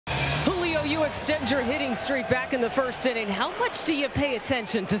you extend your hitting streak back in the first inning. How much do you pay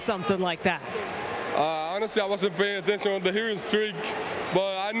attention to something like that? Honestly, I wasn't paying attention on the hitting streak,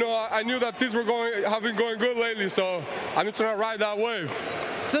 but I knew that things have been going good lately, so I'm just trying to ride that wave.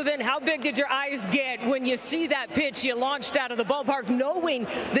 So then how big did your eyes get when you see that pitch you launched out of the ballpark knowing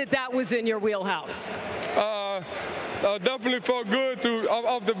that that was in your wheelhouse? Definitely felt good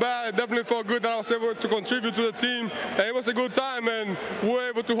off the bat. Definitely felt good that I was able to contribute to the team. And it was a good time, and we were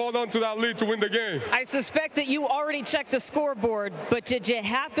able to hold on to that lead to win the game. I suspect that you already checked the scoreboard, but did you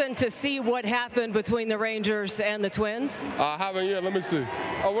happen to see what happened between the Rangers and the Twins? I haven't yet. Let me see.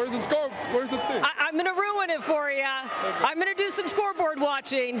 Oh, where's the score? Where's the thing? I'm going to ruin it for you. Okay. I'm going to do some scoreboard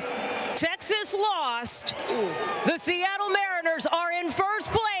watching. Texas lost. Ooh. The Seattle Mariners are in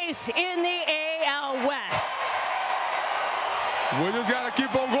first place in the AL West. We just got to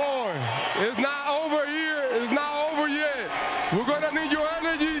keep on going. It's not